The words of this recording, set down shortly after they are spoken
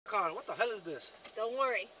car. What the hell is this? Don't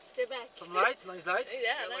worry. Sit back. Some lights, nice lights.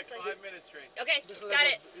 Yeah, Like nice 5 minutes straight. Okay, This is got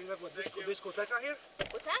like it. You have what, discoteca here?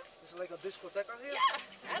 What's that? This is like a discoteca here?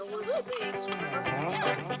 Yeah, absolutely. Discoteca?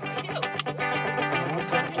 Yeah, we do.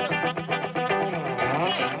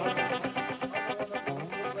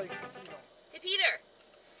 Like, Hey, Peter.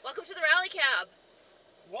 Welcome to the Rally Cab.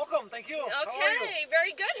 welcome, thank you. How are you? Okay,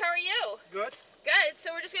 very good. How are you? Good. Good. So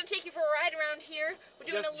we're just going to take you for a ride around here. We're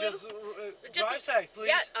doing a little... Drive safe, please.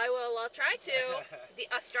 Yeah, I will try to.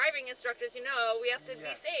 Us driving instructors, you know, we have to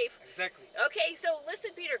be safe. Exactly. Okay, so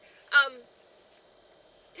listen, Peter.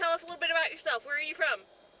 Tell us a little bit about yourself. Where are you from?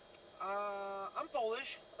 I'm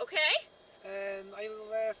Polish, Okay. and I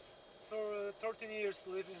last for 13 years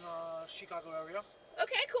live in Chicago area.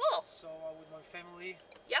 Okay, cool. So with my family,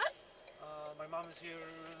 Yeah. my mom is here,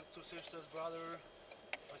 2 sisters, brother.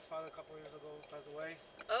 My father a couple years ago passed away.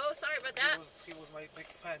 Oh, sorry about that. He was my big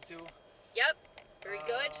fan too. Yep. Very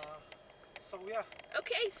good. So yeah.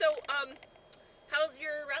 Okay, so how's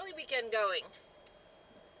your rally weekend going?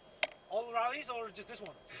 All rallies or just this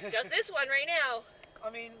one? Just this one right now. I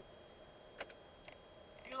mean,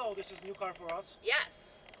 you know, this is a new car for us.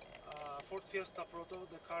 Yes. Ford Fiesta Proto.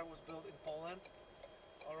 The car was built in Poland.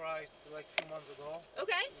 Alright, like a few months ago.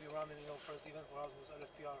 Okay. We ran it, first event for us was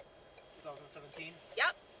LSPR 2017.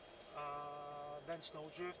 Yep. Then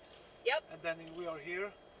Snowdrift. Yep. And then we are here.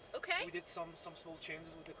 Okay. We did some small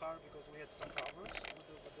changes with the car because we had some problems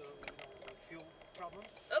with the like fuel problem.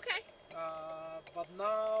 Okay. But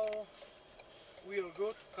now we are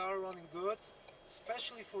good. Car running good,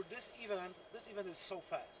 especially for this event. This event is so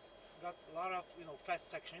fast. Got a lot of fast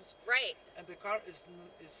sections. Right. And the car is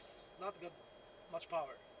not got much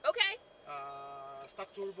power. Okay. Stock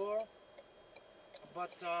turbo,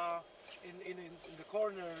 but in the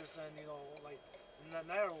corners and like in the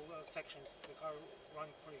narrow sections, the car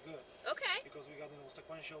running pretty good. Okay. Because we got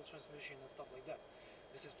sequential transmission and stuff like that.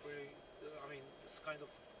 This is pretty. I mean, it's kind of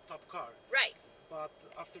top car. Right. But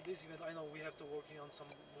after this event, I know we have to working on some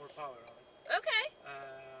more power on it. Okay.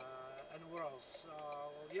 And where else?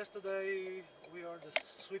 Yesterday we are the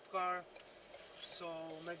sweep car, so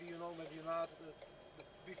maybe you know, maybe not.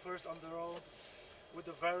 Be first on the road with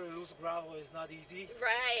the very loose gravel is not easy.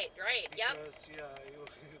 Right. Right. Yep. Because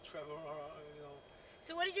you travel around,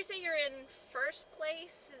 So what did you say? You're in first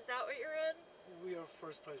place? Is that what you're in? We are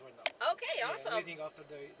first place right now. Okay. Awesome. Leading after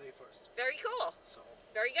they first. Very cool. So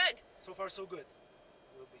Very good. so far so good.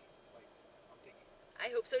 Will be like I'm thinking.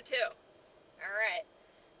 I hope so too. All right.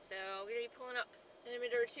 So we're gonna be pulling up in a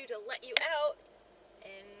minute or two to let you out,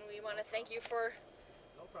 and we want to thank you for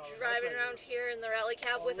No problem. driving around here in the rally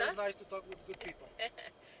cab with us. It's nice to talk with good people.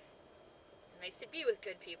 It's nice to be with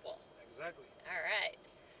good people. Exactly. All right.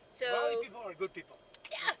 So Rally people are good people.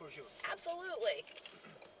 yeah, That's for sure. absolutely.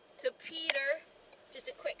 So Peter, just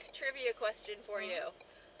a quick trivia question for you.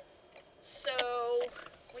 So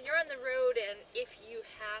when you're on the road and if you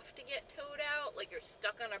have to get towed out, like you're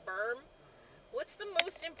stuck on a berm, what's the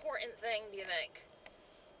most important thing, do you think?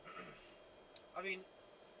 I mean,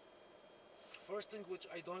 first thing which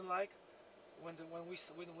I don't like when we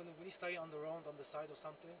stay on the road on the side or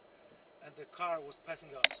something, and the car was passing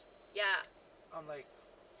us. Yeah. I'm like,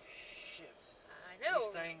 shit. I know. We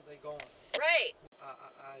staying, they going. Right.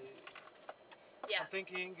 Yeah. I'm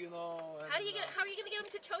thinking, And, How are you gonna get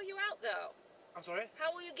them to tow you out though? I'm sorry.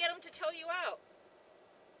 How will you get them to tow you out?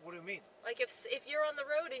 What do you mean? Like if you're on the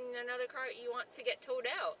road in another car you want to get towed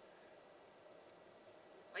out,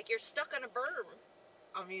 like you're stuck on a berm.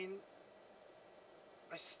 I mean,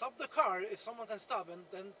 I stop the car if someone can stop, and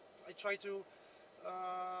then I try to,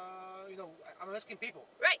 I'm asking people.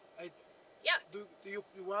 Right. Yeah. Do you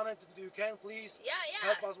want it? Do you can please? Yeah.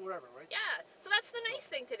 Help us, whatever, right? Yeah. So that's the nice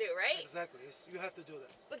thing to do, right? Exactly. You have to do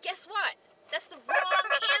this. But guess what? That's the wrong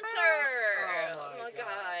answer. Oh my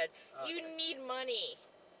God. Okay. You need money.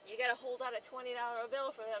 You gotta hold out a $20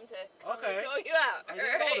 bill for them to come Okay. and tow you out. I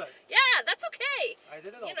didn't know that. Yeah, that's okay. I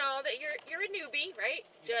didn't know. You know that you're a newbie, right?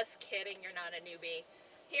 Yeah. Just kidding, you're not a newbie.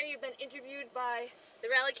 Here you've been interviewed by the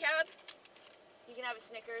Rally Cab. You can have a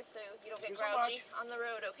Snickers so you don't get Thank you so grouchy on the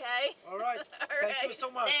road, okay? All right. All Thank right. you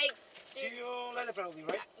so much. Thanks. See you later, probably,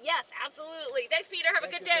 right? Yes, absolutely. Thanks, Peter. Have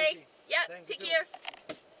a Thank good you, day. Casey. Yeah, Thanks, take you too. care.